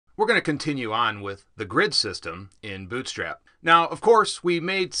we're going to continue on with the grid system in Bootstrap. Now, of course, we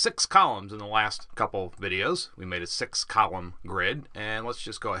made 6 columns in the last couple videos. We made a 6-column grid, and let's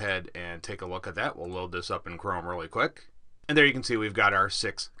just go ahead and take a look at that. We'll load this up in Chrome really quick. And there you can see we've got our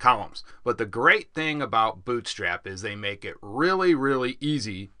 6 columns. But the great thing about Bootstrap is they make it really, really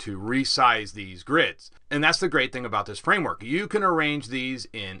easy to resize these grids. And that's the great thing about this framework. You can arrange these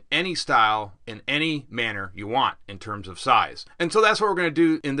in any style, in any manner you want in terms of size. And so that's what we're going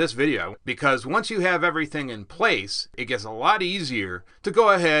to do in this video, because once you have everything in place, it gets a lot easier to go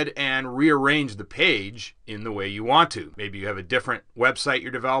ahead and rearrange the page in the way you want to. Maybe you have a different website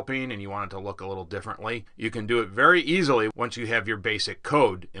you're developing and you want it to look a little differently. You can do it very easily once you have your basic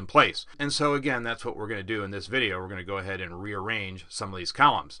code in place. And so again, that's what we're going to do in this video. We're going to go ahead and rearrange some of these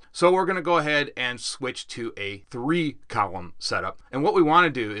columns. So we're going to go ahead and switch to a 3-column setup. And what we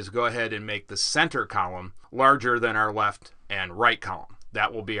want to do is go ahead and make the center column larger than our left and right column.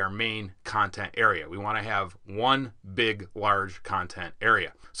 That will be our main content area. We want to have one big, large content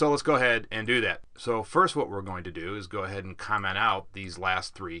area. So let's go ahead and do that. So first what we're going to do is go ahead and comment out these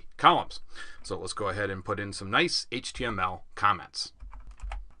last 3 columns. So let's go ahead and put in some nice HTML comments.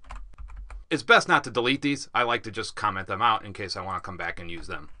 It's best not to delete these. I like to just comment them out in case I want to come back and use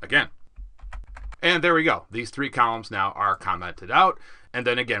them again. And there we go. These 3 columns now are commented out. And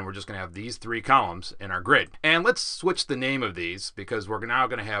then again, we're just going to have these 3 columns in our grid. And let's switch the name of these because we're now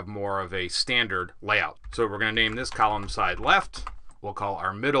going to have more of a standard layout. So we're going to name this column side left. We'll call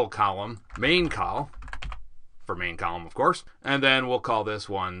our middle column main col, for main column, of course. And then we'll call this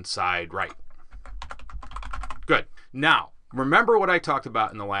one side right. Good. Now, remember what I talked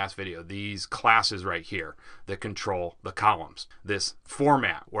about in the last video, these classes right here that control the columns. This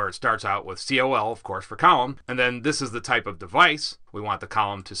format where it starts out with COL, of course, for column, and then this is the type of device we want the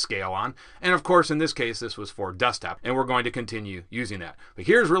column to scale on. And of course, in this case, this was for desktop, and we're going to continue using that. But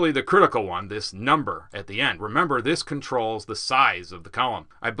here's really the critical one, this number at the end. Remember, this controls the size of the column.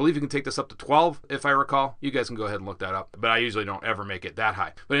 I believe you can take this up to 12, if I recall. You guys can go ahead and look that up, but I usually don't ever make it that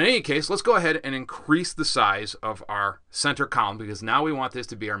high. But in any case, let's go ahead and increase the size of our center column because now we want this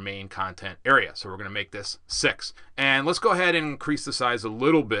to be our main content area. So we're going to make this 6. And let's go ahead and increase the size a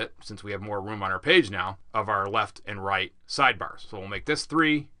little bit, since we have more room on our page now, of our left and right sidebars. So we'll make this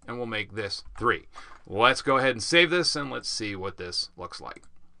 3 and we'll make this 3. Let's go ahead and save this and let's see what this looks like.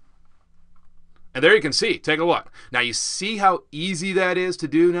 And there you can see, take a look. Now you see how easy that is to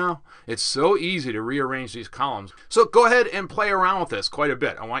do now? It's so easy to rearrange these columns. So go ahead and play around with this quite a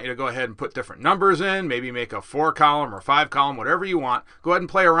bit. I want you to go ahead and put different numbers in, maybe make a 4-column or 5-column, whatever you want. Go ahead and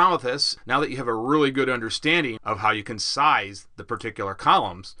play around with this now that you have a really good understanding of how you can size the particular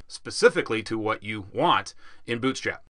columns specifically to what you want in Bootstrap.